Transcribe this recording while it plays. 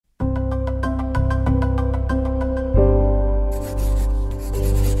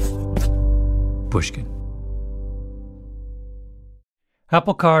Pushkin.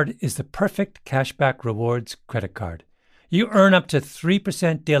 Apple Card is the perfect cashback rewards credit card. You earn up to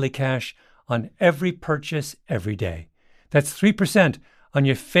 3% daily cash on every purchase every day. That's 3% on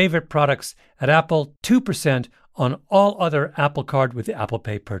your favorite products at Apple, 2% on all other Apple Card with Apple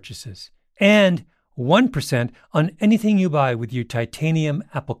Pay purchases, and 1% on anything you buy with your titanium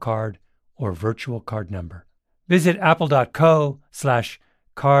Apple Card or virtual card number. Visit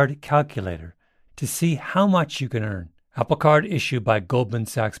apple.co/card calculator to see how much you can earn. Apple Card issued by Goldman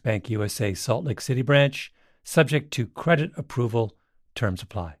Sachs Bank USA Salt Lake City branch, subject to credit approval. Terms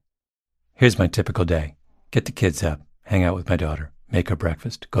apply. Here's my typical day. Get the kids up, hang out with my daughter, make her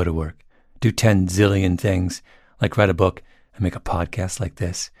breakfast, go to work, do 10 zillion things, like write a book and make a podcast like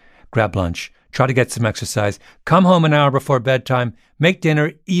this, grab lunch, try to get some exercise, come home an hour before bedtime, make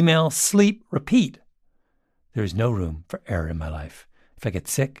dinner, email, sleep, repeat. There is no room for error in my life. If I get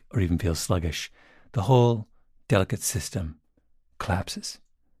sick or even feel sluggish, the whole delicate system collapses.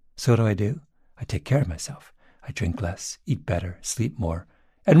 So what do? I take care of myself. I drink less, eat better, sleep more.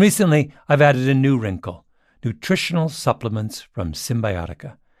 And recently, I've added a new wrinkle: nutritional supplements from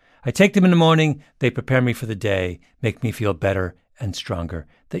Symbiotica. I take them in the morning, they prepare me for the day, make me feel better and stronger.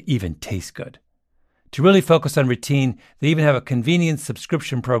 They even taste good. To really focus on routine, they even have a convenient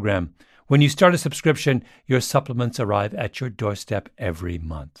subscription program. When you start a subscription, your supplements arrive at your doorstep every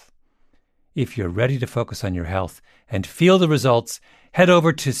month. If you're ready to focus on your health and feel the results, head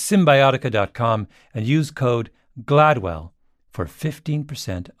over to Symbiotica.com and use code GLADWELL for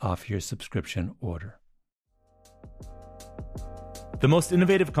 15% off your subscription order. The most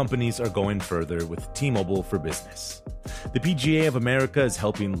innovative companies are going further with T-Mobile for Business. The PGA of America is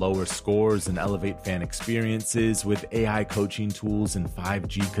helping lower scores and elevate fan experiences with AI coaching tools and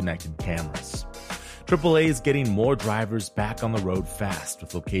 5G connected cameras. AAA is getting more drivers back on the road fast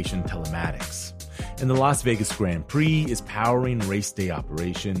with location telematics. And the Las Vegas Grand Prix is powering race day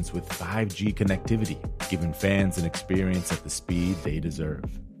operations with 5G connectivity, giving fans an experience at the speed they deserve.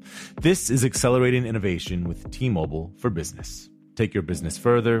 This is accelerating innovation with T-Mobile for Business. Take your business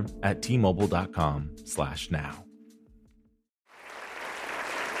further at T-Mobile.com/now.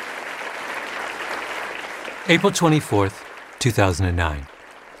 April 24th, 2009.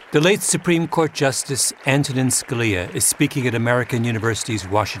 The late Supreme Court Justice Antonin Scalia is speaking at American University's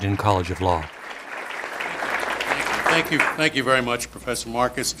Washington College of Law. Thank you very much, Professor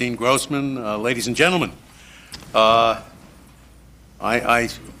Marcus, Dean Grossman, ladies and gentlemen. I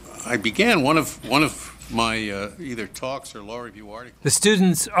began one of my either talks or law review articles. The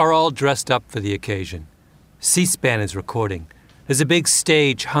students are all dressed up for the occasion. C-SPAN is recording. There's a big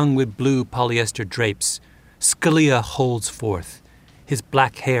stage hung with blue polyester drapes. Scalia holds forth, his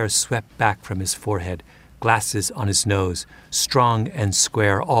black hair swept back from his forehead, glasses on his nose, strong and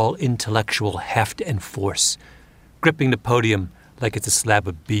square, all intellectual heft and force, gripping the podium like it's a slab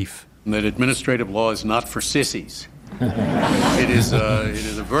of beef. That administrative law is not for sissies. It is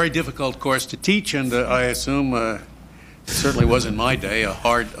a very difficult course to teach, and I assume it certainly was in my day a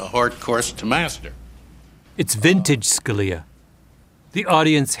hard course to master. It's vintage Scalia. The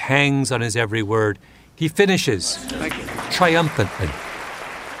audience hangs on his every word. He finishes triumphantly.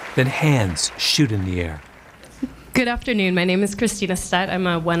 Then hands shoot in the air. Good afternoon. My name is Christina Stutt. I'm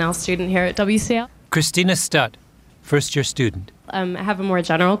a 1L student here at WCL. Christina Stutt, first-year student. I have a more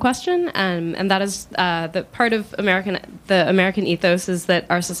general question, and that is that part of the American ethos is that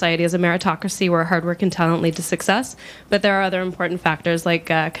our society is a meritocracy where hard work and talent lead to success. But there are other important factors like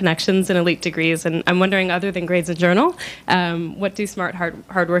connections and elite degrees. And I'm wondering, other than grades and journal, what do smart,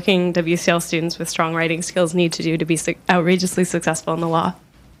 hardworking WCL students with strong writing skills need to do to be outrageously successful in the law?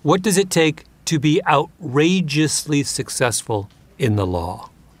 What does it take to be outrageously successful in the law?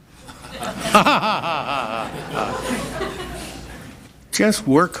 Just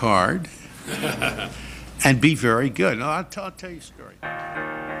work hard and be very good. I'll tell you a story.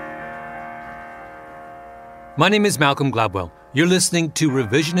 My name is Malcolm Gladwell. You're listening to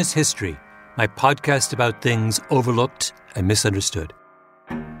Revisionist History, my podcast about things overlooked and misunderstood.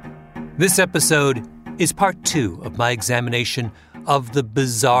 This episode is part 2 of my examination of the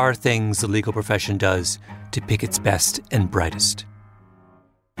bizarre things the legal profession does to pick its best and brightest.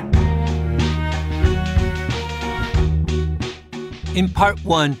 In part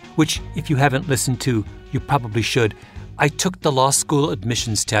 1, which if you haven't listened to, you probably should, I took the law school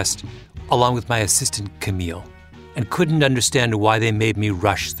admissions test along with my assistant Camille and couldn't understand why they made me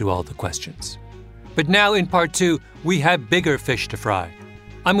rush through all the questions. But now in part 2, we have bigger fish to fry.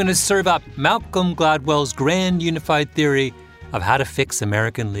 I'm going to serve up Malcolm Gladwell's grand unified theory of how to fix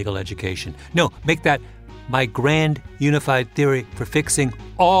American legal education. No, make that my grand unified theory for fixing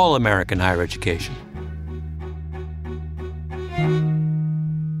all American higher education.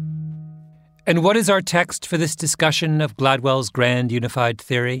 And what is our text for this discussion of Gladwell's grand unified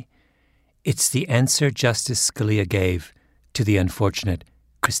theory? It's the answer Justice Scalia gave to the unfortunate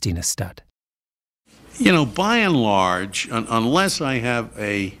Christina Studd. You know, by and large, unless I have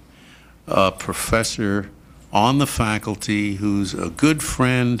a professor on the faculty who's a good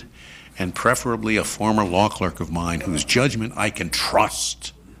friend and preferably a former law clerk of mine whose judgment I can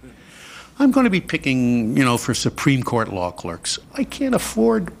trust, I'm going to be picking, for Supreme Court law clerks. I can't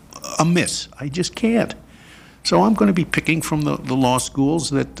afford a miss. I just can't. So I'm going to be picking from the law schools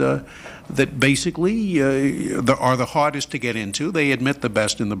that basically are the hardest to get into. They admit the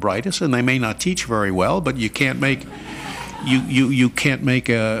best and the brightest, and they may not teach very well, but you can't make you can't make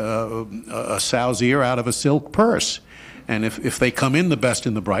a sow's ear out of a silk purse. And if they come in the best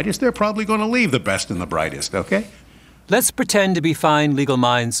and the brightest, they're probably going to leave the best and the brightest, okay? Let's pretend to be fine legal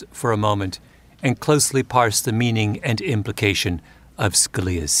minds for a moment and closely parse the meaning and implication of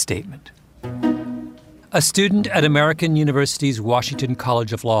Scalia's statement. A student at American University's Washington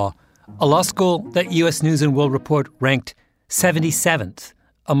College of Law, a law school that U.S. News & World Report ranked 77th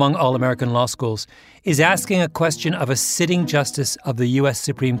among all American law schools, is asking a question of a sitting justice of the U.S.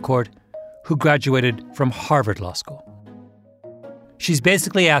 Supreme Court who graduated from Harvard Law School. She's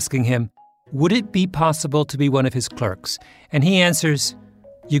basically asking him, would it be possible to be one of his clerks? And he answers,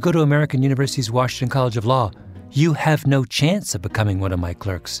 you go to American University's Washington College of Law, you have no chance of becoming one of my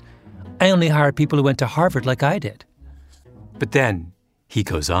clerks. I only hire people who went to Harvard like I did. But then he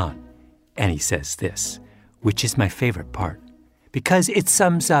goes on, and he says this, which is my favorite part, because it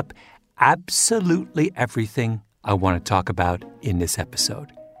sums up absolutely everything I want to talk about in this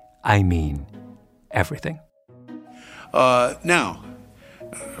episode. I mean, everything. Now,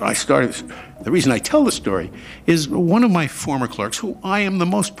 the reason I tell the story is one of my former clerks, who I am the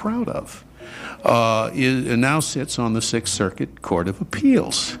most proud of, now sits on the Sixth Circuit Court of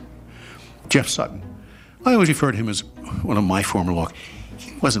Appeals. Jeff Sutton. I always refer to him as one of my former law.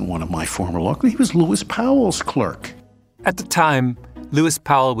 He wasn't one of my former law. He was Lewis Powell's clerk. At the time, Lewis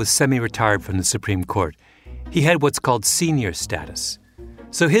Powell was semi-retired from the Supreme Court. He had what's called senior status.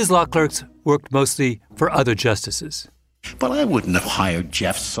 So his law clerks worked mostly for other justices. But I wouldn't have hired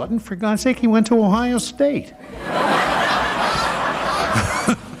Jeff Sutton. For God's sake, he went to Ohio State.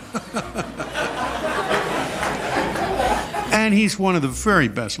 And he's one of the very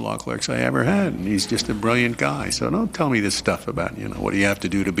best law clerks I ever had. And he's just a brilliant guy. So don't tell me this stuff about, what do you have to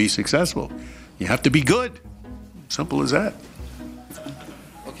do to be successful? You have to be good. Simple as that.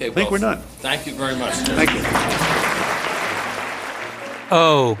 Okay, I think we're done. Thank you very much. Thank you.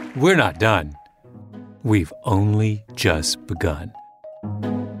 Oh, we're not done. We've only just begun.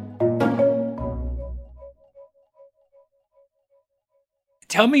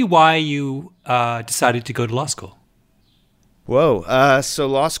 Tell me why you decided to go to law school. Whoa. So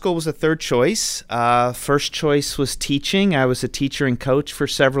law school was a third choice. First choice was teaching. I was a teacher and coach for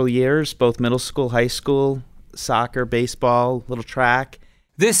several years, both middle school, high school, soccer, baseball, little track.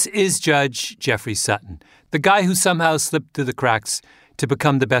 This is Judge Jeffrey Sutton, the guy who somehow slipped through the cracks to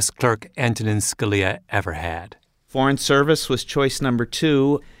become the best clerk Antonin Scalia ever had. Foreign service was choice number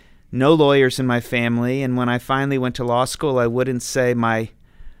 2. No lawyers in my family. And when I finally went to law school, I wouldn't say my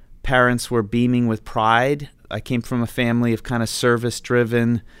parents were beaming with pride. I came from a family of kind of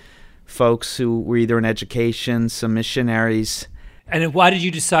service-driven folks who were either in education, some missionaries. And why did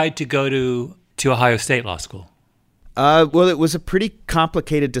you decide to go to Ohio State Law School? Well, it was a pretty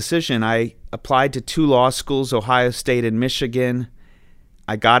complicated decision. I applied to 2 law schools, Ohio State and Michigan.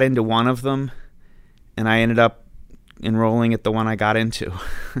 I got into one of them, and I ended up enrolling at the one I got into.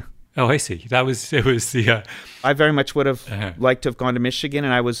 Oh, I see. It was the... I very much would have liked to have gone to Michigan,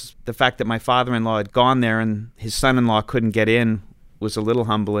 and the fact that my father-in-law had gone there and his son-in-law couldn't get in was a little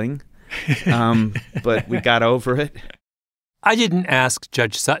humbling, but we got over it. I didn't ask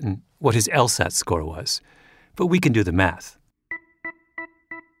Judge Sutton what his LSAT score was, but we can do the math.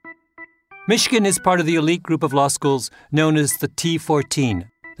 Michigan is part of the elite group of law schools known as the T14,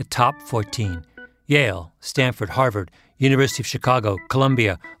 the top 14. Yale, Stanford, Harvard, University of Chicago,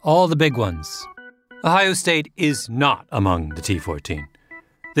 Columbia, all the big ones. Ohio State is not among the T14.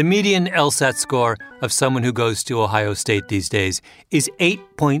 The median LSAT score of someone who goes to Ohio State these days is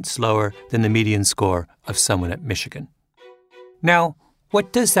 8 points lower than the median score of someone at Michigan. Now,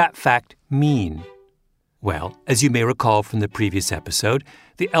 what does that fact mean? Well, as you may recall from the previous episode,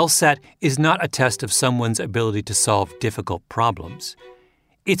 the LSAT is not a test of someone's ability to solve difficult problems.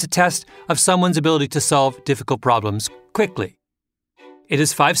 It's a test of someone's ability to solve difficult problems quickly. It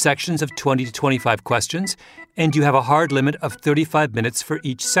has 5 sections of 20 to 25 questions, and you have a hard limit of 35 minutes for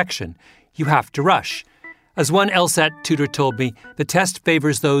each section. You have to rush. As one LSAT tutor told me, the test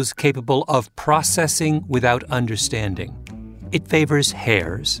favors those capable of processing without understanding. It favors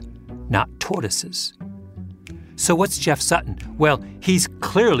hares, not tortoises. So what's Jeff Sutton? Well, he's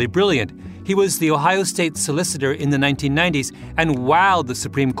clearly brilliant. He was the Ohio State solicitor in the 1990s and wowed the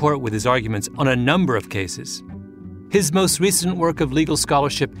Supreme Court with his arguments on a number of cases. His most recent work of legal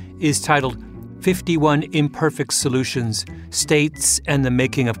scholarship is titled 51 Imperfect Solutions, States and the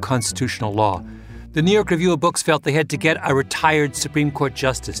Making of Constitutional Law. The New York Review of Books felt they had to get a retired Supreme Court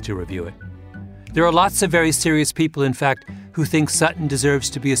justice to review it. There are lots of very serious people, in fact, who think Sutton deserves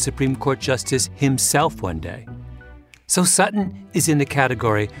to be a Supreme Court justice himself one day. So Sutton is in the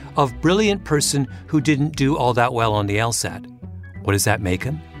category of brilliant person who didn't do all that well on the LSAT. What does that make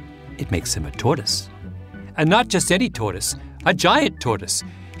him? It makes him a tortoise. And not just any tortoise, a giant tortoise.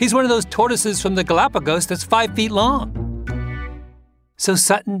 He's one of those tortoises from the Galapagos that's 5 feet long. So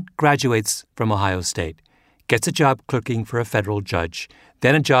Sutton graduates from Ohio State, gets a job clerking for a federal judge,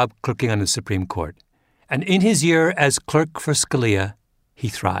 then a job clerking on the Supreme Court. And in his year as clerk for Scalia, he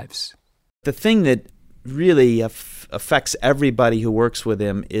thrives. The thing that really affects everybody who works with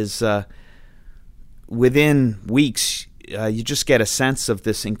him is within weeks, you just get a sense of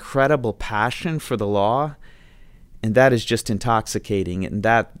this incredible passion for the law, and that is just intoxicating. And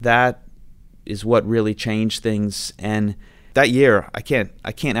that is what really changed things. And that year, I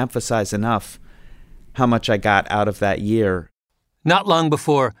can't emphasize enough how much I got out of that year. Not long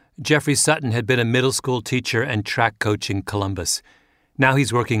before, Jeffrey Sutton had been a middle school teacher and track coach in Columbus. Now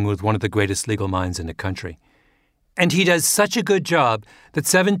he's working with one of the greatest legal minds in the country. And he does such a good job that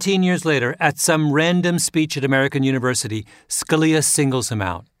 17 years later, at some random speech at American University, Scalia singles him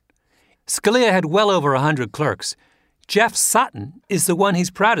out. Scalia had well over 100 clerks. Jeff Sutton is the one he's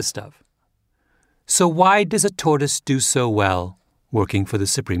proudest of. So why does a tortoise do so well working for the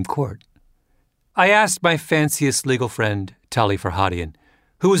Supreme Court? I asked my fanciest legal friend, Tali Farhadian,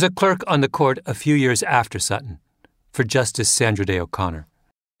 who was a clerk on the court a few years after Sutton, for Justice Sandra Day O'Connor.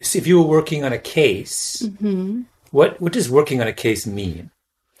 If you were working on a case, what does working on a case mean?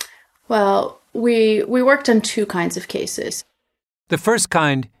 Well, we worked on 2 kinds of cases. The first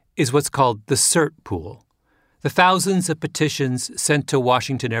kind is what's called the cert pool, the thousands of petitions sent to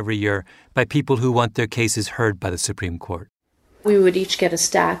Washington every year by people who want their cases heard by the Supreme Court. We would each get a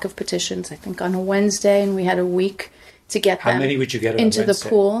stack of petitions, I think, on a Wednesday, and we had a week to get them. How many would you get on into a Wednesday? The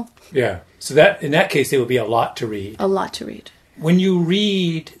pool. Yeah. So that in that case, there would be a lot to read. A lot to read. When you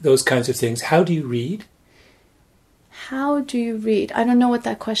read those kinds of things, how do you read? How do you read? I don't know what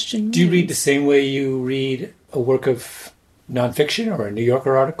that question means. Do you read the same way you read a work of nonfiction or a New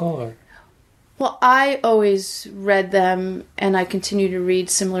Yorker article? Or? Well, I always read them, and I continue to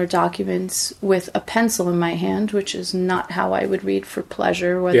read similar documents with a pencil in my hand, which is not how I would read for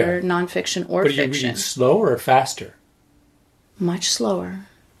pleasure, whether nonfiction or fiction. But are you reading slower or faster? Much slower.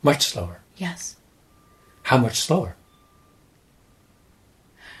 Much slower? Yes. How much slower?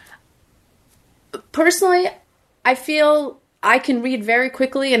 Personally, I feel I can read very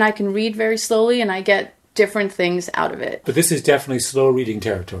quickly and I can read very slowly, and I get different things out of it. But this is definitely slow reading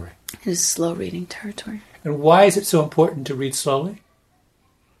territory. It is slow reading territory. And why is it so important to read slowly?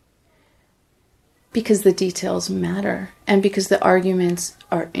 Because the details matter, and because the arguments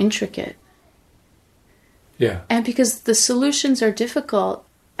are intricate. Yeah. And because the solutions are difficult.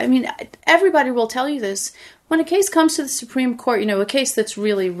 I mean, everybody will tell you this. When a case comes to the Supreme Court, a case that's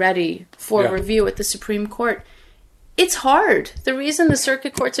really ready for review at the Supreme Court, it's hard. The reason the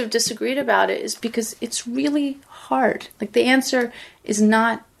circuit courts have disagreed about it is because it's really hard. Like, the answer is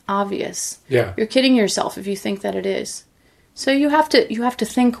not obvious. Yeah. You're kidding yourself if you think that it is. So you have to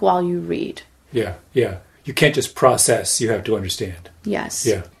think while you read. Yeah, yeah. You can't just process, you have to understand. Yes.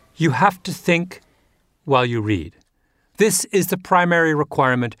 Yeah. You have to think while you read. This is the primary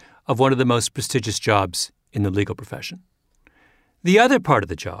requirement of one of the most prestigious jobs in the legal profession. The other part of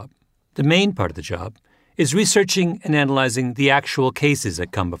the job, the main part of the job, is researching and analyzing the actual cases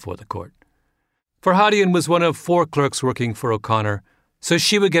that come before the court. Farhadian was one of 4 clerks working for O'Connor, so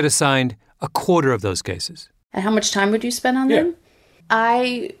she would get assigned a quarter of those cases. And how much time would you spend on them?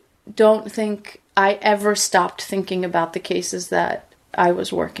 I don't think I ever stopped thinking about the cases that I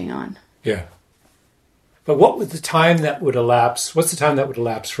was working on. Yeah. But what was the time that would elapse? What's the time that would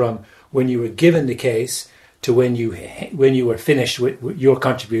elapse from when you were given the case to when you were finished, your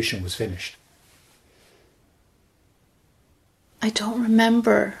contribution was finished? I don't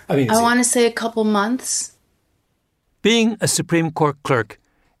remember. I want to say a couple months. Being a Supreme Court clerk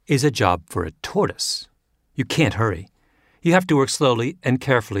is a job for a tortoise. You can't hurry. You have to work slowly and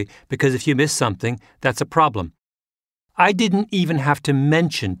carefully because if you miss something, that's a problem. I didn't even have to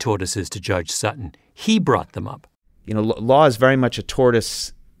mention tortoises to Judge Sutton. He brought them up. Law is very much a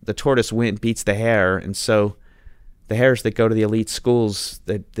tortoise. The tortoise beats the hare, and so the hares that go to the elite schools,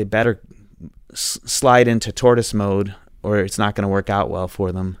 they better slide into tortoise mode or it's not going to work out well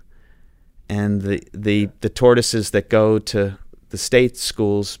for them. And the tortoises that go to the state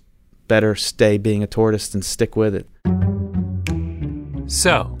schools better stay being a tortoise and stick with it.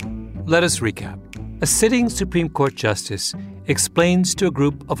 So, let us recap. A sitting Supreme Court justice explains to a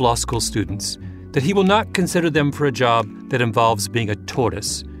group of law school students that he will not consider them for a job that involves being a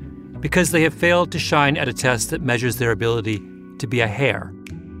tortoise because they have failed to shine at a test that measures their ability to be a hare.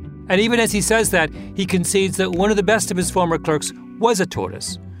 And even as he says that, he concedes that one of the best of his former clerks was a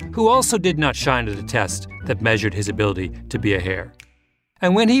tortoise, who also did not shine at a test that measured his ability to be a hare.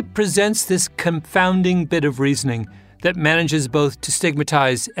 And when he presents this confounding bit of reasoning that manages both to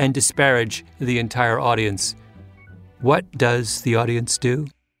stigmatize and disparage the entire audience, what does the audience do?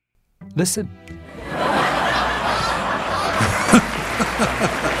 Listen.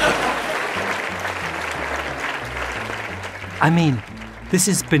 I mean, this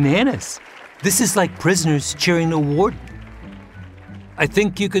is bananas. This is like prisoners cheering the warden. I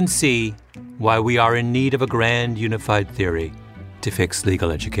think you can see why we are in need of a grand unified theory to fix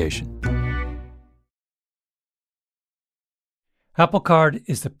legal education. Apple Card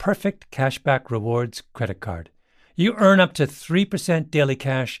is the perfect cashback rewards credit card. You earn up to 3% daily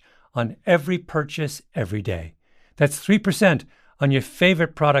cash on every purchase every day. That's 3% on your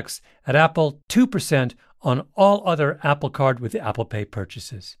favorite products at Apple, 2% on all other Apple Card with Apple Pay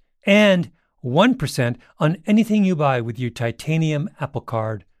purchases, and 1% on anything you buy with your titanium Apple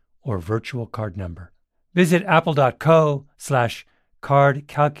Card or virtual card number. Visit apple.co/card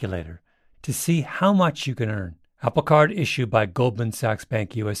calculator to see how much you can earn. Apple Card issued by Goldman Sachs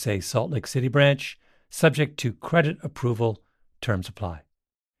Bank USA Salt Lake City branch, subject to credit approval, terms apply.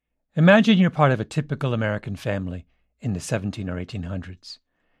 Imagine you're part of a typical American family in the 17 or 1800s.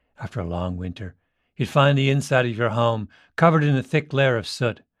 After a long winter, you'd find the inside of your home covered in a thick layer of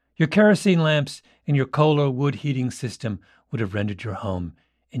soot. Your kerosene lamps and your coal or wood heating system would have rendered your home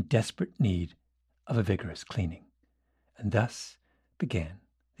in desperate need of a vigorous cleaning. And thus began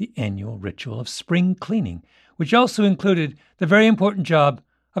the annual ritual of spring cleaning, which also included the very important job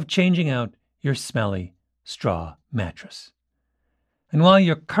of changing out your smelly straw mattress. And while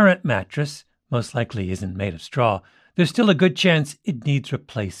your current mattress most likely isn't made of straw, there's still a good chance it needs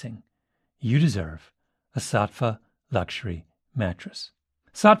replacing. You deserve a Saatva luxury mattress.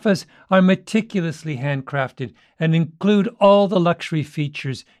 Saatvas are meticulously handcrafted and include all the luxury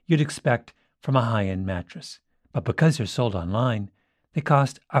features you'd expect from a high-end mattress. But because they're sold online, they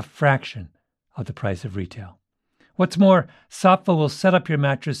cost a fraction of the price of retail. What's more, Saatva will set up your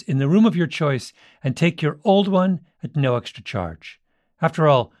mattress in the room of your choice and take your old one at no extra charge. After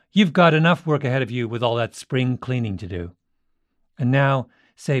all, you've got enough work ahead of you with all that spring cleaning to do. And now,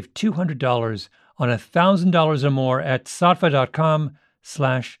 save $200 on $1,000 or more at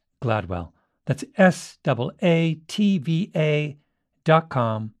saatva.com/Gladwell. That's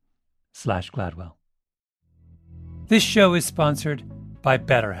SAATVA.com/Gladwell. This show is sponsored by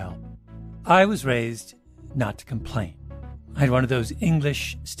BetterHelp. I was raised not to complain. I had one of those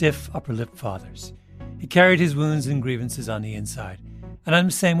English, stiff upper lip fathers. He carried his wounds and grievances on the inside. And I'm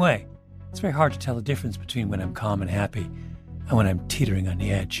the same way. It's very hard to tell the difference between when I'm calm and happy and when I'm teetering on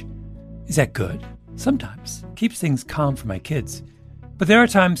the edge. Is that good? Sometimes. It keeps things calm for my kids. But there are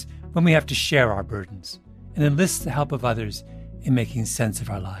times when we have to share our burdens and enlist the help of others in making sense of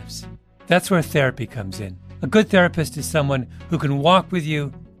our lives. That's where therapy comes in. A good therapist is someone who can walk with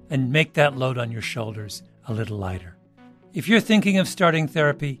you and make that load on your shoulders a little lighter. If you're thinking of starting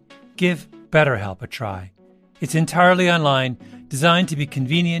therapy, give BetterHelp a try. It's entirely online, designed to be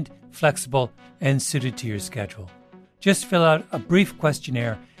convenient, flexible, and suited to your schedule. Just fill out a brief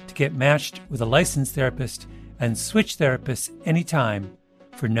questionnaire to get matched with a licensed therapist and switch therapists anytime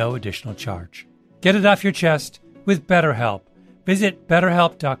for no additional charge. Get it off your chest with BetterHelp. Visit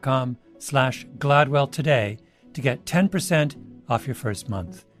betterhelp.com/Gladwell today to get 10% off your first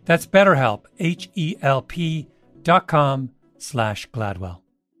month. That's BetterHelp, HELP.com/Gladwell.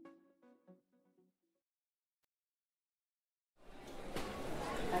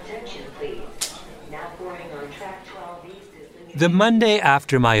 The Monday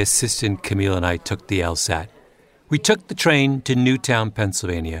after my assistant Camille and I took the LSAT, we took the train to Newtown,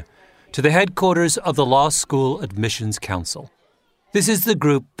 Pennsylvania, to the headquarters of the Law School Admissions Council. This is the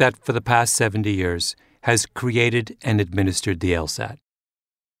group that for the past 70 years has created and administered the LSAT.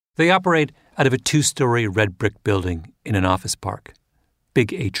 They operate out of a 2-story red brick building in an office park.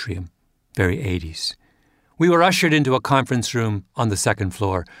 Big atrium, very 80s. We were ushered into a conference room on the second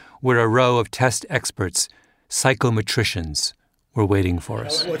floor where a row of test experts, psychometricians, were waiting for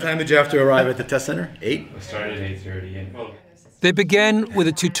us. What time did you have to arrive at the test center? 8? We started at 8:30. They began with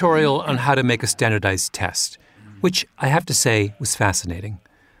a tutorial on how to make a standardized test, which I have to say was fascinating.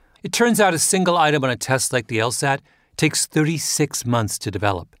 It turns out a single item on a test like the LSAT takes 36 months to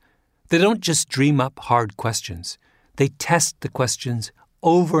develop. They don't just dream up hard questions. They test the questions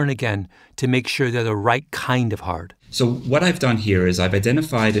over and again to make sure they're the right kind of hard. So what I've done here is I've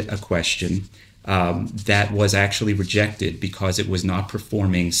identified a question that was actually rejected because it was not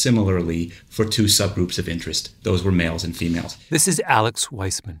performing similarly for 2 subgroups of interest. Those were males and females. This is Alex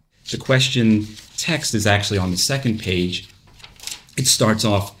Weissman. The question text is actually on the second page. It starts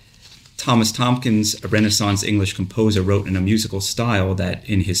off, Thomas Tomkins, a Renaissance English composer, wrote in a musical style that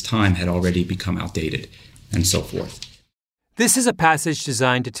in his time had already become outdated, and so forth. This is a passage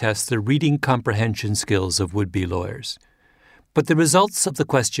designed to test the reading comprehension skills of would-be lawyers. But the results of the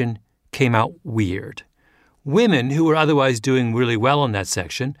question came out weird. Women who were otherwise doing really well in that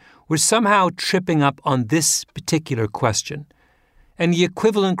section were somehow tripping up on this particular question. And the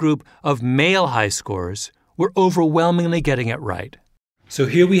equivalent group of male high scorers were overwhelmingly getting it right. So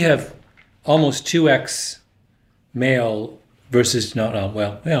here we have almost 2x male versus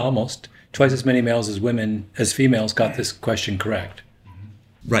almost twice as many males as females got this question correct.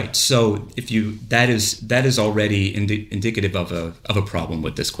 Right. So that is already indicative of a problem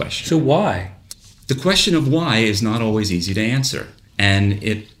with this question. So why? The question of why is not always easy to answer, and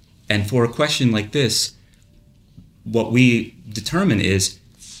for a question like this, what we determine is,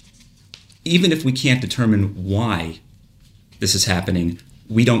 even if we can't determine why this is happening,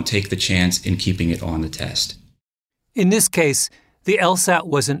 we don't take the chance in keeping it on the test. In this case, the LSAT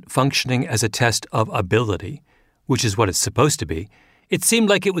wasn't functioning as a test of ability, which is what it's supposed to be. It seemed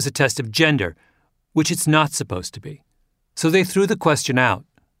like it was a test of gender, which it's not supposed to be. So they threw the question out.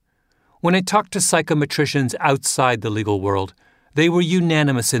 When I talked to psychometricians outside the legal world, they were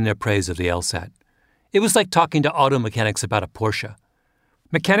unanimous in their praise of the LSAT. It was like talking to auto mechanics about a Porsche.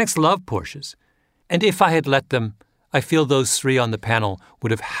 Mechanics love Porsches, and if I had let them, I feel those 3 on the panel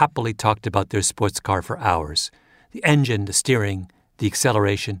would have happily talked about their sports car for hours. The engine, the steering, the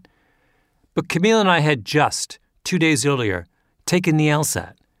acceleration. But Camille and I had just, 2 days earlier, taken the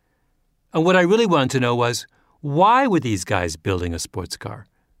LSAT. And what I really wanted to know was, why were these guys building a sports car?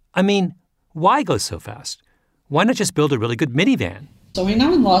 I mean, why go so fast? Why not just build a really good minivan? So we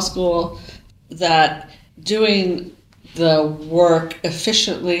know in law school that doing the work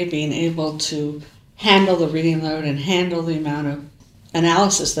efficiently, being able to handle the reading load and handle the amount of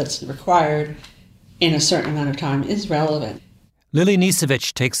analysis that's required in a certain amount of time is relevant. Lily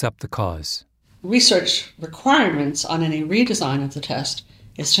Nisevich takes up the cause. Research requirements on any redesign of the test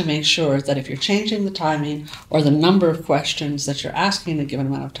is to make sure that if you're changing the timing or the number of questions that you're asking in a given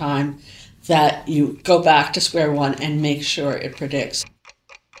amount of time, that you go back to square one and make sure it predicts.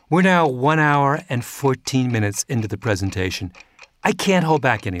 We're now 1 hour and 14 minutes into the presentation. I can't hold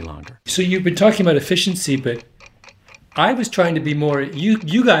back any longer. So you've been talking about efficiency, but I was trying to be more,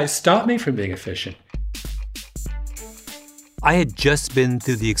 you guys stopped me from being efficient. I had just been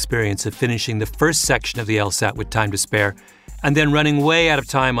through the experience of finishing the first section of the LSAT with time to spare, and then running way out of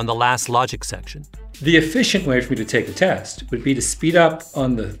time on the last logic section. The efficient way for me to take the test would be to speed up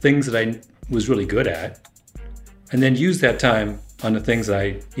on the things that I was really good at, and then use that time on the things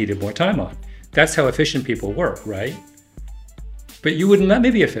I needed more time on. That's how efficient people work, right? But you wouldn't let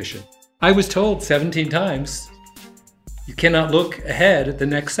me be efficient. I was told 17 times, you cannot look ahead at the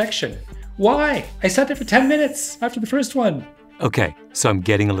next section. Why? I sat there for 10 minutes after the first one. Okay, so I'm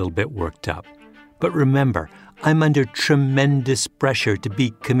getting a little bit worked up. But remember, I'm under tremendous pressure to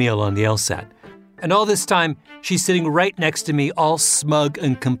beat Camille on the LSAT. And all this time, she's sitting right next to me, all smug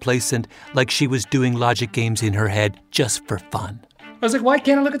and complacent, like she was doing logic games in her head just for fun. I was like, why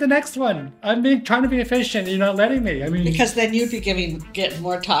can't I look at the next one? Trying to be efficient. You're not letting me. Because then you'd be getting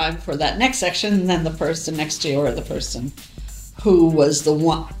more time for that next section than the person next to you or the person who was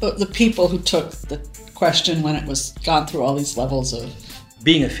the people who took the question when it was gone through all these levels of...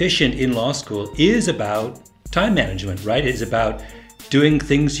 Being efficient in law school is about time management, right? It's about doing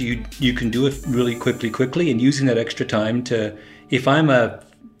things you can do it really quickly and using that extra time to... If I'm a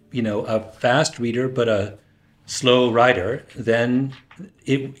fast reader but a slow writer, then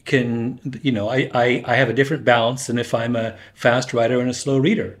it can, I have a different balance than if I'm a fast writer and a slow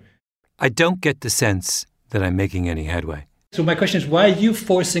reader. I don't get the sense that I'm making any headway. So my question is, why are you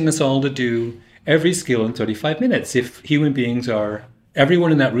forcing us all to do every skill in 35 minutes if human beings are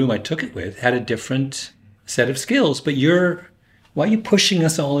everyone in that room I took it with had a different set of skills, but why are you pushing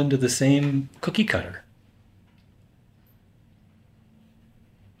us all into the same cookie cutter?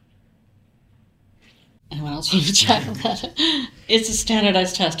 Anyone else want to chat about it? It's a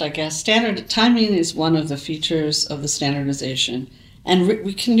standardized test, I guess. Standard timing is one of the features of the standardization. And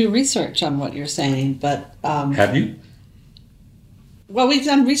we can do research on what you're saying, but... Have you? Well, we've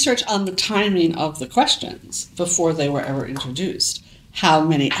done research on the timing of the questions before they were ever introduced. How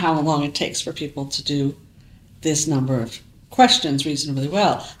long it takes for people to do this number of questions reasonably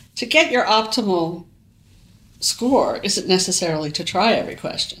well. To get your optimal score isn't necessarily to try every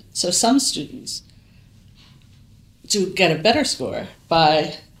question. So some students do get a better score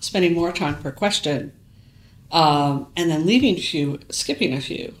by spending more time per question and then skipping a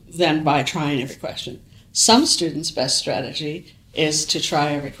few, than by trying every question. Some students' best strategy is to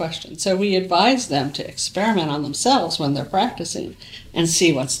try every question. So we advise them to experiment on themselves when they're practicing and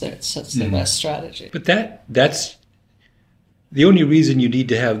see what's their best strategy. But that's the only reason you need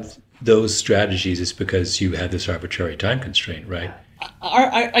to have those strategies is because you have this arbitrary time constraint, right?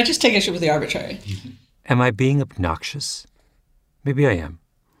 I just take issue with the arbitrary. Am I being obnoxious? Maybe I am.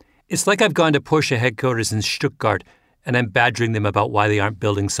 It's like I've gone to Porsche headquarters in Stuttgart and I'm badgering them about why they aren't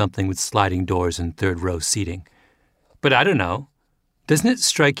building something with sliding doors and third-row seating. But I don't know. Doesn't it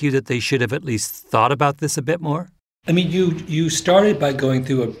strike you that they should have at least thought about this a bit more? I mean, you started by going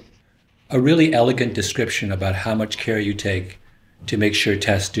through a really elegant description about how much care you take to make sure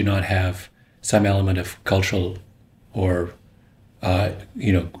tests do not have some element of cultural or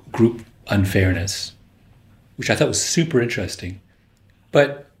group unfairness, which I thought was super interesting.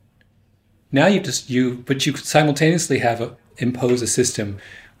 But now you simultaneously have impose a system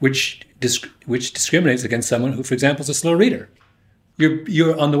which discriminates against someone who, for example, is a slow reader.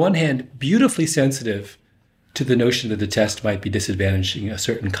 You're on the one hand beautifully sensitive to the notion that the test might be disadvantaging a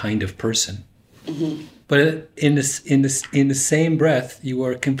certain kind of person, mm-hmm. But in the same breath, you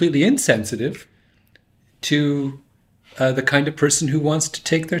are completely insensitive to the kind of person who wants to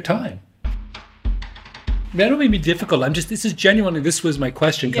take their time. That don't make me difficult. This was my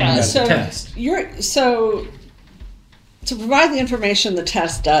question coming out of the test. To provide the information the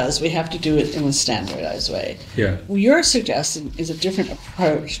test does, we have to do it in a standardized way. Yeah. What you're suggesting is a different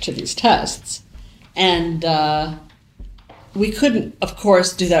approach to these tests. And we couldn't, of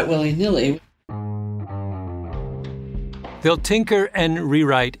course, do that willy-nilly. They'll tinker and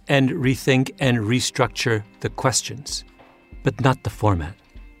rewrite and rethink and restructure the questions, but not the format.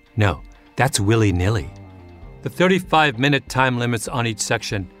 No, that's willy-nilly. The 35-minute time limits on each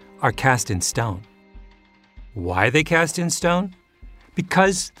section are cast in stone. Why are they cast in stone?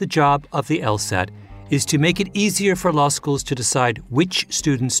 Because the job of the LSAT is to make it easier for law schools to decide which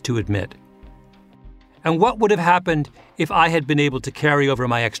students to admit. And what would have happened if I had been able to carry over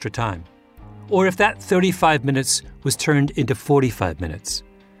my extra time? Or if that 35 minutes was turned into 45 minutes?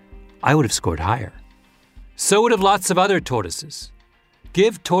 I would have scored higher. So would have lots of other tortoises.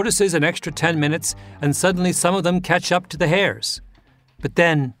 Give tortoises an extra 10 minutes and suddenly some of them catch up to the hares. But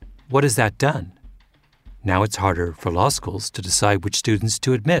then, what has that done? Now it's harder for law schools to decide which students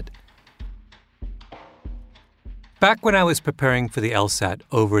to admit. Back when I was preparing for the LSAT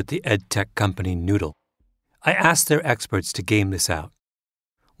over at the edtech company Noodle, I asked their experts to game this out.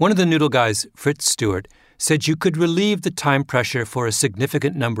 One of the Noodle guys, Fritz Stewart, said you could relieve the time pressure for a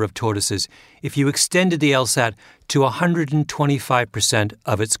significant number of tortoises if you extended the LSAT to 125%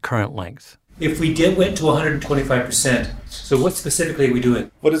 of its current length. If we went to 125%, so what specifically are we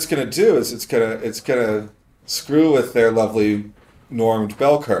doing? What it's going to do is it's going to screw with their lovely normed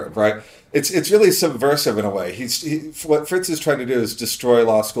bell curve, right? It's really subversive in a way. What Fritz is trying to do is destroy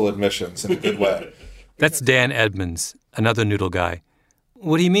law school admissions in a good way. That's Dan Edmonds, another Noodle guy.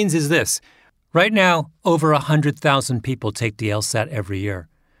 What he means is this. Right now, over 100,000 people take the LSAT every year.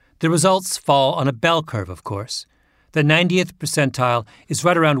 The results fall on a bell curve, of course. The 90th percentile is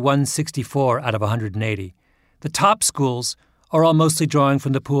right around 164 out of 180. The top schools are all mostly drawing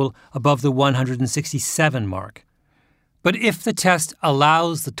from the pool above the 167 mark. But if the test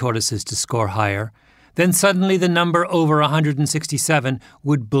allows the tortoises to score higher, then suddenly the number over 167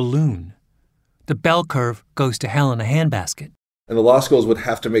 would balloon. The bell curve goes to hell in a handbasket. And the law schools would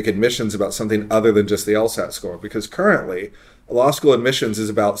have to make admissions about something other than just the LSAT score, because currently law school admissions is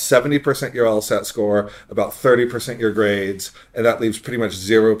about 70% your LSAT score, about 30% your grades, and that leaves pretty much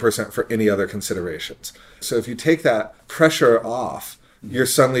 0% for any other considerations. So if you take that pressure off, you're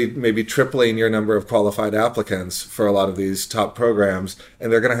suddenly maybe tripling your number of qualified applicants for a lot of these top programs,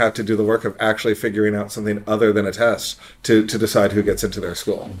 and they're going to have to do the work of actually figuring out something other than a test to decide who gets into their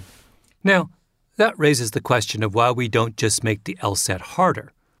school. Now, That raises the question of why we don't just make the LSAT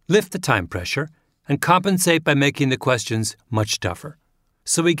harder, lift the time pressure, and compensate by making the questions much tougher.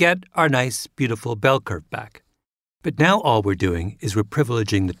 So we get our nice, beautiful bell curve back. But now all we're doing is we're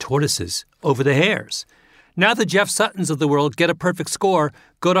privileging the tortoises over the hares. Now the Jeff Suttons of the world get a perfect score,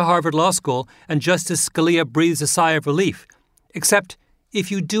 go to Harvard Law School, and Justice Scalia breathes a sigh of relief. Except if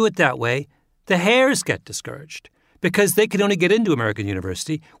you do it that way, the hares get discouraged because they can only get into American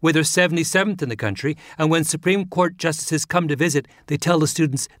University, where they're 77th in the country, and when Supreme Court justices come to visit, they tell the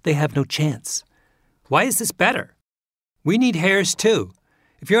students they have no chance. Why is this better? We need hares too.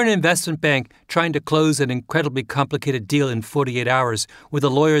 If you're an investment bank trying to close an incredibly complicated deal in 48 hours where the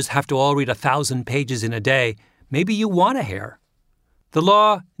lawyers have to all read 1,000 pages in a day, maybe you want a hare. The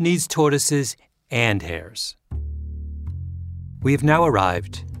law needs tortoises and hares. We have now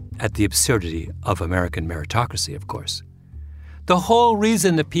arrived at the absurdity of American meritocracy, of course. The whole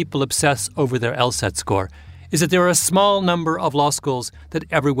reason that people obsess over their LSAT score is that there are a small number of law schools that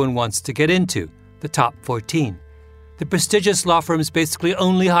everyone wants to get into, the top 14. The prestigious law firms basically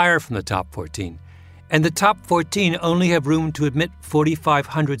only hire from the top 14. And the top 14 only have room to admit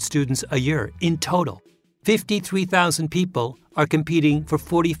 4,500 students a year in total. 53,000 people are competing for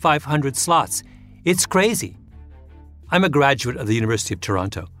 4,500 slots. It's crazy. I'm a graduate of the University of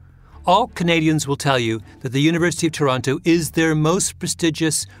Toronto. All Canadians will tell you that the University of Toronto is their most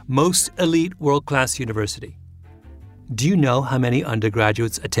prestigious, most elite world-class university. Do you know how many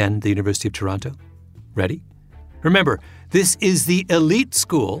undergraduates attend the University of Toronto? Ready? Remember, this is the elite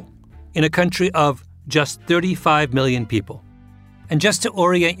school in a country of just 35 million people. And just to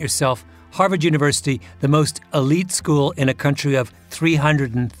orient yourself, Harvard University, the most elite school in a country of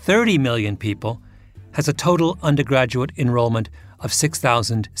 330 million people, has a total undergraduate enrollment of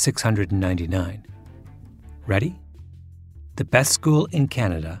 6,699. Ready? The best school in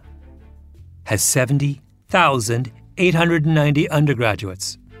Canada has 70,890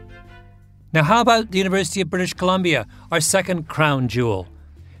 undergraduates. Now, how about the University of British Columbia, our second crown jewel?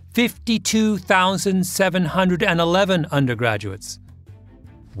 52,711 undergraduates.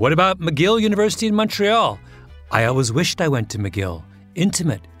 What about McGill University in Montreal? I always wished I went to McGill.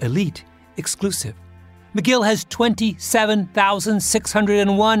 Intimate, elite, exclusive. McGill has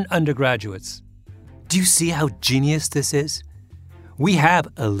 27,601 undergraduates. Do you see how genius this is? We have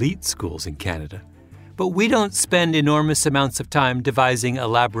elite schools in Canada, but we don't spend enormous amounts of time devising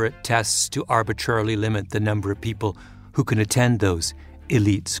elaborate tests to arbitrarily limit the number of people who can attend those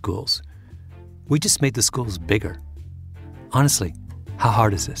elite schools. We just made the schools bigger. Honestly, how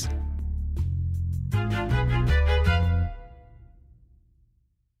hard is this?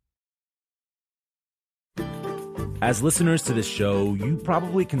 As listeners to this show, you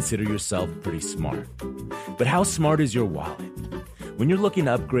probably consider yourself pretty smart. But how smart is your wallet? When you're looking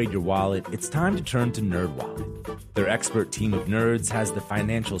to upgrade your wallet, it's time to turn to NerdWallet. Their expert team of nerds has the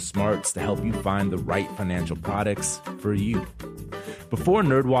financial smarts to help you find the right financial products for you. Before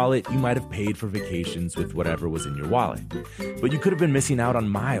NerdWallet, you might have paid for vacations with whatever was in your wallet. But you could have been missing out on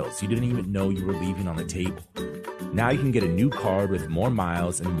miles you didn't even know you were leaving on the table. Now you can get a new card with more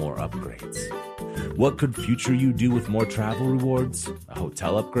miles and more upgrades. What could future you do with more travel rewards? A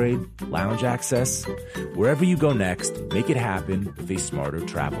hotel upgrade? Lounge access? Wherever you go next, make it happen with a smarter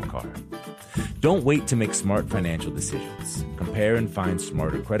travel card. Don't wait to make smart financial decisions. Compare and find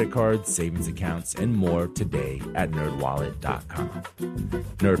smarter credit cards, savings accounts, and more today at nerdwallet.com.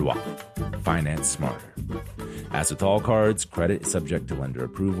 NerdWallet. Finance smarter. As with all cards, credit is subject to lender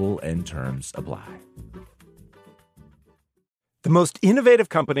approval and terms apply. The most innovative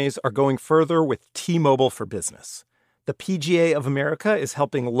companies are going further with T-Mobile for Business. The PGA of America is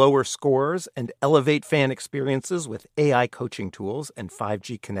helping lower scores and elevate fan experiences with AI coaching tools and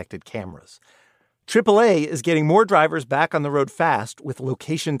 5G connected cameras. AAA is getting more drivers back on the road fast with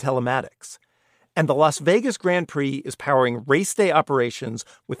location telematics. And the Las Vegas Grand Prix is powering race day operations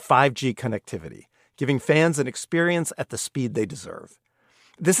with 5G connectivity, giving fans an experience at the speed they deserve.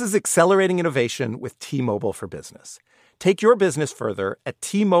 This is accelerating innovation with T-Mobile for Business. Take your business further at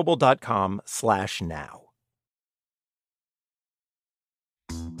T-Mobile.com/now.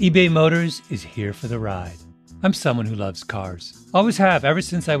 eBay Motors is here for the ride. I'm someone who loves cars. Always have, ever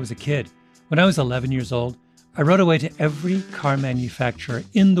since I was a kid. When I was 11 years old, I rode away to every car manufacturer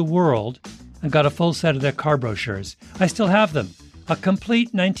in the world and got a full set of their car brochures. I still have them. A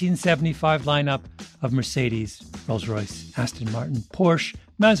complete 1975 lineup of Mercedes, Rolls-Royce, Aston Martin, Porsche,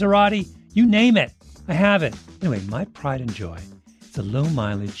 Maserati, you name it. I have it. Anyway, my pride and joy is the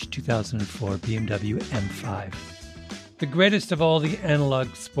low-mileage 2004 BMW M5. The greatest of all the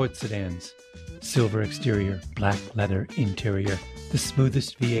analog sports sedans. Silver exterior, black leather interior, the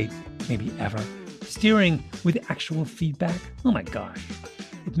smoothest V8 maybe ever. steering with actual feedback, oh my gosh,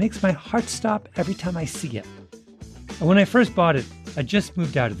 it makes my heart stop every time I see it. And when I first bought it, I just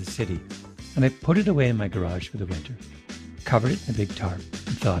moved out of the city, and I put it away in my garage for the winter, covered it in a big tarp,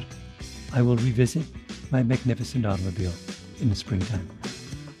 and thought, I will revisit my magnificent automobile in the springtime.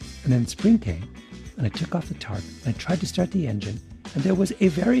 And then spring came, and I took off the tarp, and I tried to start the engine, and there was a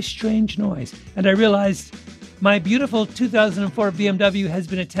very strange noise, and I realized my beautiful 2004 BMW has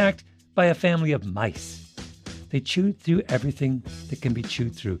been attacked by a family of mice. They chewed through everything that can be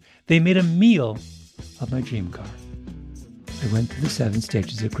chewed through. They made a meal of my dream car. I went through the 7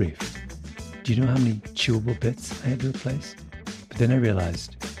 stages of grief. Do you know how many chewable bits I had to replace? But then I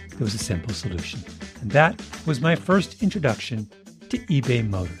realized there was a simple solution. And that was my first introduction to eBay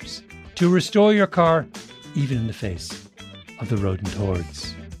Motors. To restore your car, even in the face of the rodent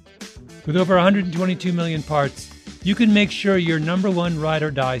hordes. With over 122 million parts, you can make sure your number one ride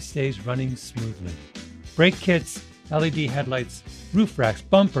or die stays running smoothly. Brake kits, LED headlights, roof racks,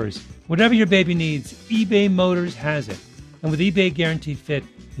 bumpers, whatever your baby needs, eBay Motors has it. And with eBay Guaranteed Fit,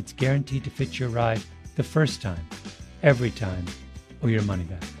 it's guaranteed to fit your ride the first time, every time, or your money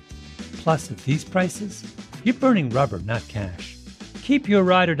back. Plus, at these prices, you're burning rubber, not cash. Keep your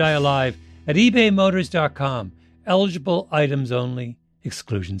ride or die alive at ebaymotors.com. Eligible items only.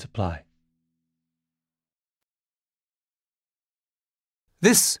 Exclusions apply.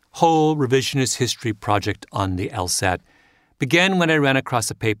 This whole revisionist history project on the LSAT began when I ran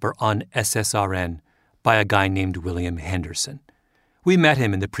across a paper on SSRN by a guy named William Henderson. We met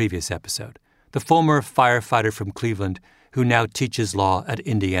him in the previous episode, the former firefighter from Cleveland who now teaches law at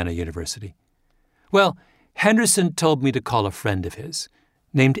Indiana University. Well, Henderson told me to call a friend of his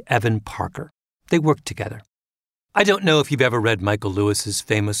named Evan Parker. They worked together. I don't know if you've ever read Michael Lewis's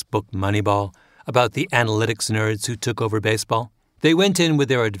famous book Moneyball about the analytics nerds who took over baseball. They went in with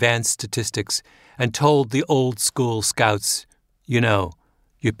their advanced statistics and told the old school scouts,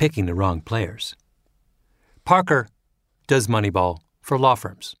 you're picking the wrong players. Parker does Moneyball for law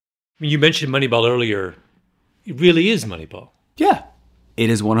firms. I mean, you mentioned Moneyball earlier. It really is Moneyball. Yeah, it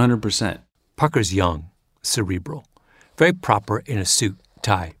is 100%. Parker's young, cerebral, very proper in a suit,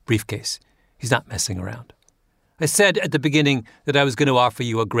 tie, briefcase. He's not messing around. I said at the beginning that I was going to offer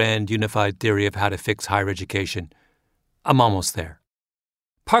you a grand unified theory of how to fix higher education. I'm almost there.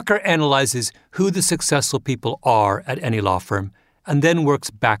 Parker analyzes who the successful people are at any law firm and then works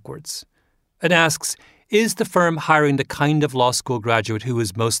backwards and asks, is the firm hiring the kind of law school graduate who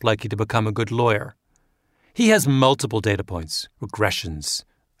is most likely to become a good lawyer? He has multiple data points, regressions,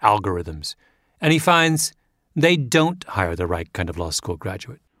 algorithms, and he finds they don't hire the right kind of law school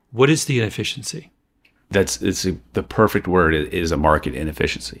graduate. What is the inefficiency? The perfect word is a market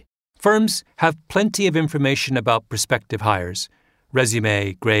inefficiency. Firms have plenty of information about prospective hires,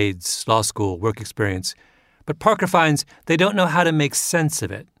 resume, grades, law school, work experience, but Parker finds they don't know how to make sense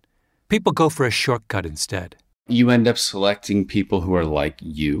of it. People go for a shortcut instead. You end up selecting people who are like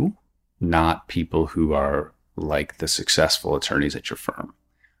you, not people who are like the successful attorneys at your firm.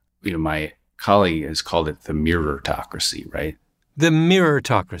 My colleague has called it the mirrortocracy, right? The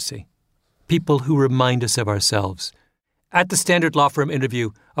mirrortocracy. People who remind us of ourselves. At the standard law firm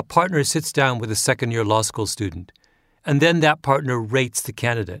interview, a partner sits down with a second-year law school student, and then that partner rates the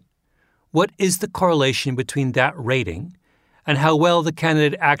candidate. What is the correlation between that rating and how well the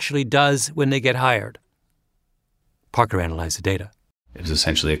candidate actually does when they get hired? Parker analyzed the data. It was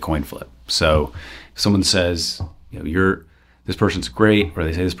essentially a coin flip. So if someone says, this person's great, or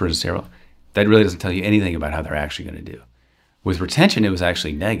they say this person's terrible, that really doesn't tell you anything about how they're actually going to do. With retention, it was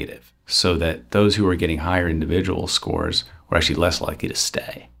actually negative, so that those who were getting higher individual scores were actually less likely to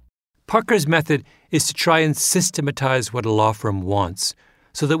stay. Parker's method is to try and systematize what a law firm wants,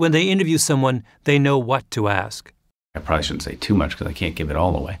 so that when they interview someone, they know what to ask. I probably shouldn't say too much because I can't give it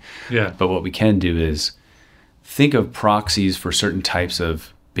all away. Yeah. But what we can do is think of proxies for certain types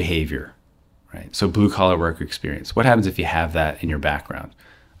of behavior, right? So blue-collar work experience. What happens if you have that in your background?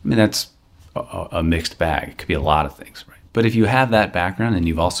 I mean, that's a mixed bag. It could be a lot of things, right? But if you have that background and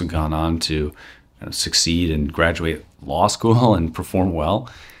you've also gone on to succeed and graduate law school and perform well,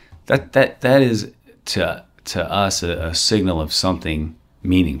 that is to us a signal of something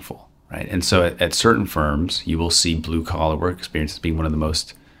meaningful, right? And so at certain firms, you will see blue-collar work experience as being one of the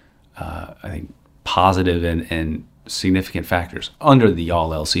most, positive and significant factors under the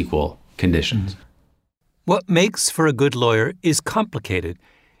all else equal conditions. Mm-hmm. What makes for a good lawyer is complicated.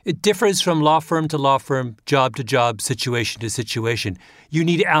 It differs from law firm to law firm, job to job, situation to situation. You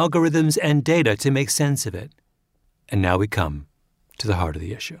need algorithms and data to make sense of it. And now we come to the heart of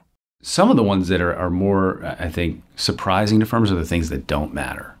the issue. Some of the ones that are more, I think, surprising to firms are the things that don't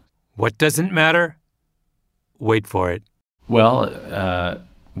matter. What doesn't matter? wait for it. Well,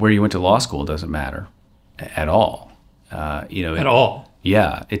 where you went to law school doesn't matter at all. At all?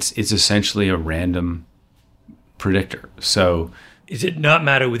 Yeah, it's essentially a random predictor. So, Does it not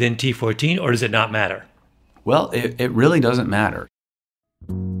matter within T14, or does it not matter? Well, it really doesn't matter.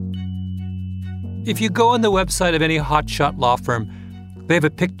 If you go on the website of any hotshot law firm, they have a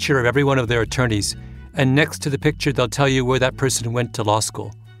picture of every one of their attorneys, and next to the picture, they'll tell you where that person went to law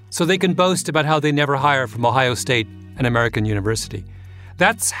school. So they can boast about how they never hire from Ohio State and American University.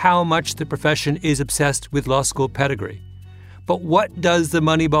 That's how much the profession is obsessed with law school pedigree. But what does the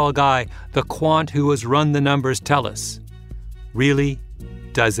Moneyball guy, the quant who has run the numbers, tell us? Really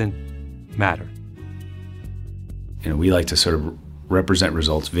doesn't matter. We like to sort of represent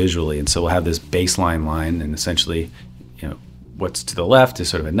results visually, and so we'll have this baseline line, and essentially, what's to the left is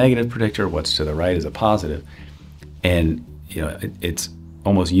sort of a negative predictor, what's to the right is a positive. And, it's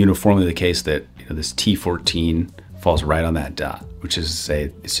almost uniformly the case that this T14 falls right on that dot, which is to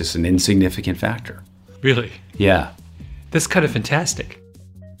say it's just an insignificant factor. Really? Yeah. That's kind of fantastic.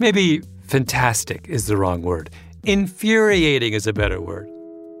 Maybe fantastic is the wrong word. Infuriating is a better word.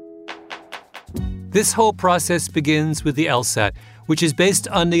 This whole process begins with the LSAT, which is based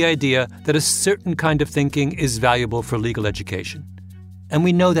on the idea that a certain kind of thinking is valuable for legal education. And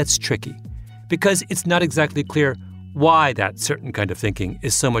we know that's tricky, because it's not exactly clear why that certain kind of thinking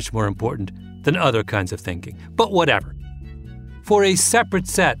is so much more important than other kinds of thinking. But whatever. For a separate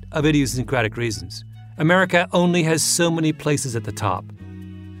set of idiosyncratic reasons, America only has so many places at the top.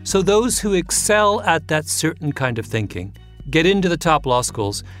 So those who excel at that certain kind of thinking get into the top law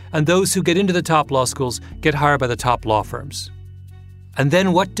schools, and those who get into the top law schools get hired by the top law firms. And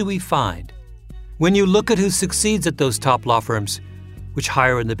then what do we find? When you look at who succeeds at those top law firms, which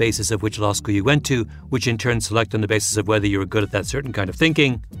hire on the basis of which law school you went to, which in turn select on the basis of whether you were good at that certain kind of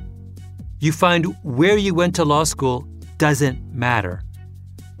thinking, you find where you went to law school doesn't matter.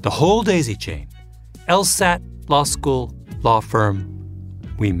 The whole daisy chain, LSAT, law school, law firm,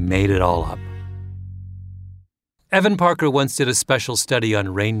 we made it all up. Evan Parker once did a special study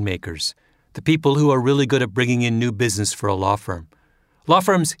on rainmakers, the people who are really good at bringing in new business for a law firm. Law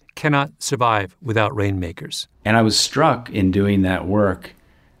firms cannot survive without rainmakers. And I was struck in doing that work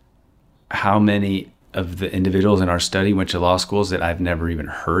how many of the individuals in our study went to law schools that I've never even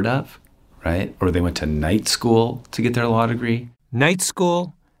heard of, right? Or they went to night school to get their law degree. Night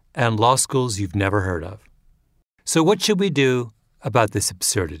school and law schools you've never heard of. So what should we do about this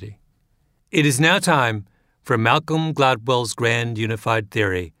absurdity? It is now time for Malcolm Gladwell's grand unified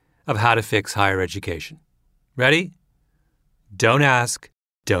theory of how to fix higher education. Ready? Don't ask,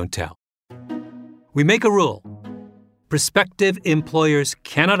 don't tell. We make a rule. Prospective employers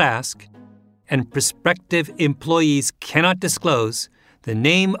cannot ask, and prospective employees cannot disclose the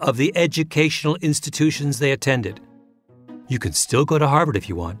name of the educational institutions they attended. You can still go to Harvard if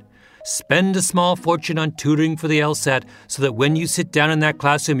you want. Spend a small fortune on tutoring for the LSAT so that when you sit down in that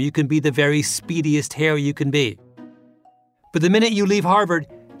classroom, you can be the very speediest Hare you can be. But the minute you leave Harvard,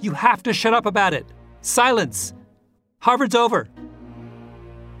 you have to shut up about it. Silence. Harvard's over.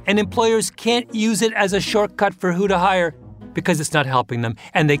 And employers can't use it as a shortcut for who to hire because it's not helping them,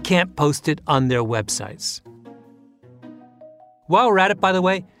 and they can't post it on their websites. While we're at it, by the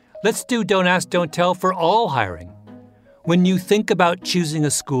way, let's do Don't Ask, Don't Tell for all hiring. When you think about choosing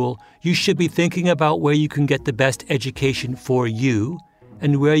a school, you should be thinking about where you can get the best education for you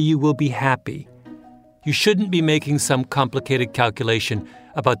and where you will be happy. You shouldn't be making some complicated calculation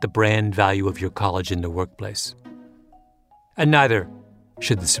about the brand value of your college in the workplace. And neither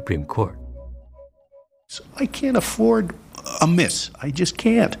should the Supreme Court. I can't afford a miss. I just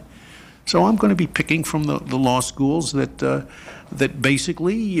can't. So I'm going to be picking from the law schools that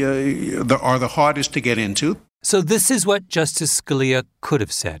basically are the hardest to get into. So this is what Justice Scalia could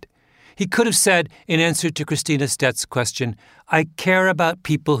have said. He could have said, in answer to Christina Stett's question, I care about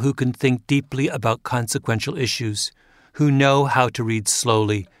people who can think deeply about consequential issues, who know how to read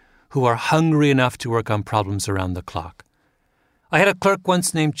slowly, who are hungry enough to work on problems around the clock. I had a clerk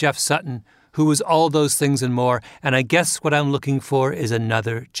once named Jeff Sutton, who was all those things and more, and I guess what I'm looking for is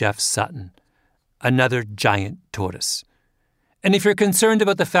another Jeff Sutton, another giant tortoise. And if you're concerned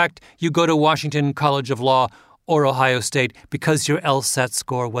about the fact you go to Washington College of Law or Ohio State because your LSAT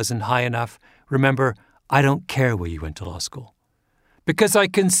score wasn't high enough, remember, I don't care where you went to law school. Because I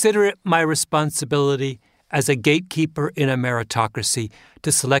consider it my responsibility as a gatekeeper in a meritocracy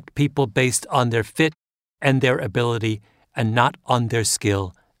to select people based on their fit and their ability and not on their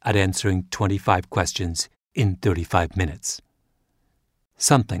skill at answering 25 questions in 35 minutes.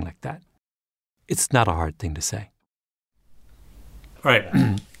 Something like that. It's not a hard thing to say. All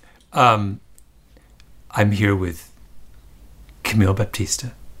right. I'm here with Camille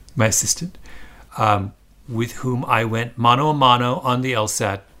Baptista, my assistant, with whom I went mano a mano on the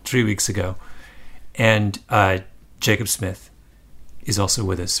LSAT 3 weeks ago. And Jacob Smith is also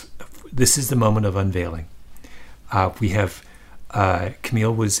with us. This is the moment of unveiling. We have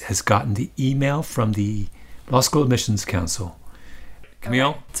Camille has gotten the email from the Law School Admissions Council. Camille?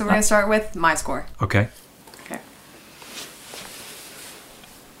 Okay. So we're going to start with my score. Okay. Okay.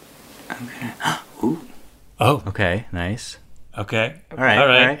 Ooh. Oh. Okay, nice. Okay. All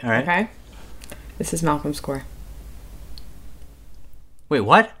right. Okay. This is Malcolm's score. Wait,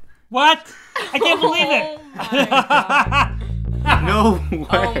 what? What? I can't believe it. No way.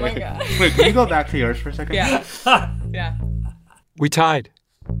 Oh my god. Wait, can you go back to yours for a second? Yeah. Yeah. We tied.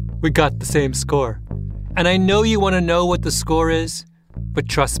 We got the same score. And I know you want to know what the score is, but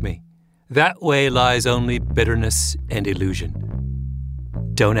trust me, that way lies only bitterness and illusion.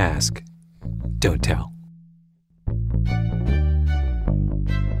 Don't ask. Don't tell.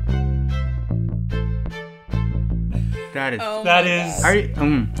 That is. Oh That my is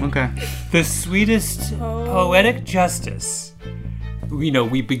God. Okay. the sweetest poetic justice. You know,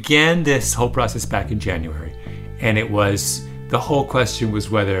 we began this whole process back in January, and the whole question was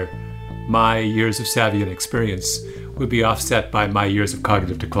whether my years of savvy and experience would be offset by my years of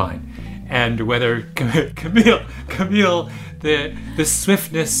cognitive decline, and whether Camille, the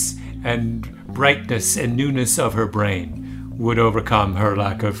swiftness and brightness and newness of her brain would overcome her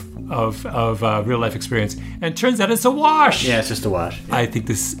lack of real life experience. And it turns out it's a wash. Yeah, it's just a wash. Yeah. I think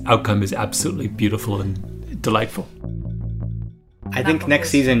this outcome is absolutely beautiful and delightful. I think next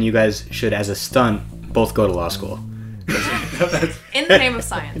season you guys should, as a stunt, both go to law school. In the name of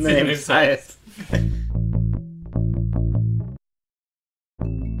science. In the name of science.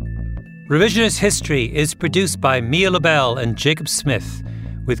 Revisionist History is produced by Mia LaBelle and Jacob Smith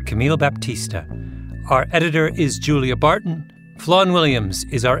with Camille Baptista. Our editor is Julia Barton. Flawn Williams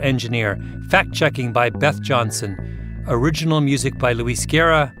is our engineer. Fact-checking by Beth Johnson. Original music by Luis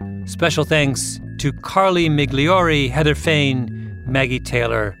Guerra. Special thanks to Carly Migliori, Heather Fain, Maggie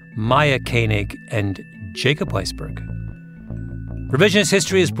Taylor, Maya Koenig, and Jacob Weisberg. Revisionist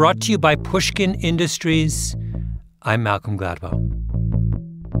History is brought to you by Pushkin Industries. I'm Malcolm Gladwell.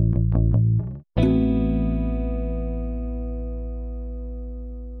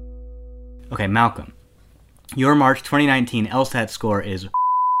 Okay, Malcolm. Your March 2019 LSAT score is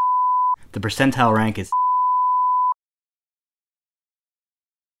the percentile rank is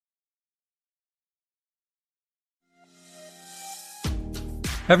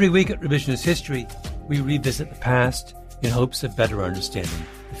Every week at Revisionist History, we revisit the past in hopes of better understanding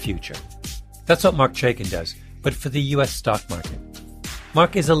the future. That's what Mark Chaikin does, but for the U.S. stock market.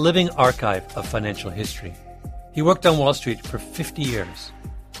 Mark is a living archive of financial history. He worked on Wall Street for 50 years.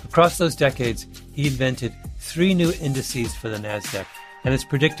 Across those decades, he invented 3 new indices for the NASDAQ and has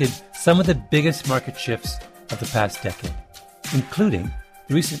predicted some of the biggest market shifts of the past decade, including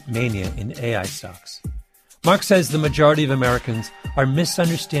the recent mania in AI stocks. Mark says the majority of Americans are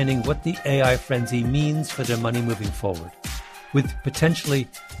misunderstanding what the AI frenzy means for their money moving forward, with potentially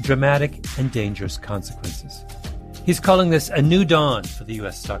dramatic and dangerous consequences. He's calling this a new dawn for the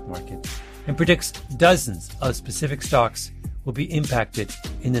U.S. stock market and predicts dozens of specific stocks will be impacted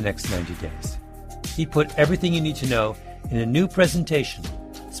in the next 90 days. He put everything you need to know in a new presentation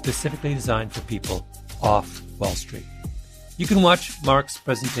specifically designed for people off Wall Street. You can watch Mark's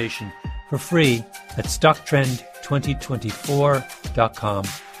presentation for free at StockTrend2024.com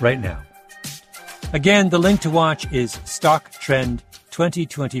right now. Again, the link to watch is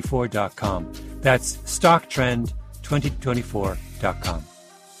StockTrend2024.com. That's StockTrend2024.com.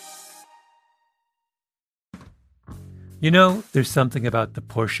 You know, there's something about the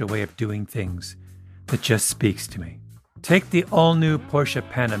Porsche way of doing things that just speaks to me. Take the all-new Porsche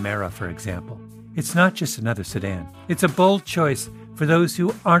Panamera, for example. It's not just another sedan. It's a bold choice for those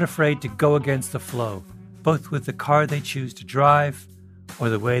who aren't afraid to go against the flow, both with the car they choose to drive or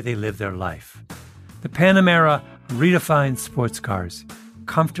the way they live their life. The Panamera redefines sports cars,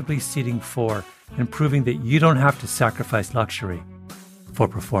 comfortably seating 4 and proving that you don't have to sacrifice luxury for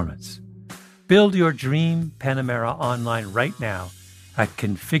performance. Build your dream Panamera online right now at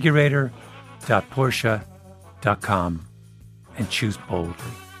configurator.porsche.com and choose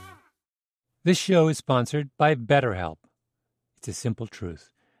boldly. This show is sponsored by BetterHelp. It's a simple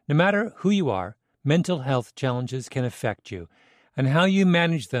truth. No matter who you are, mental health challenges can affect you, and how you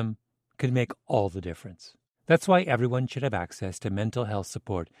manage them can make all the difference. That's why everyone should have access to mental health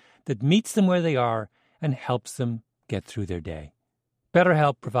support that meets them where they are and helps them get through their day.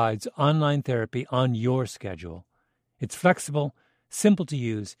 BetterHelp provides online therapy on your schedule. It's flexible, simple to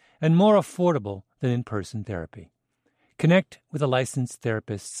use, and more affordable than in-person therapy. Connect with a licensed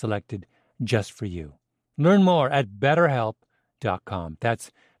therapist selected just for you. Learn more at BetterHelp.com.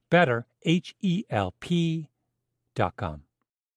 That's better, HELP.com.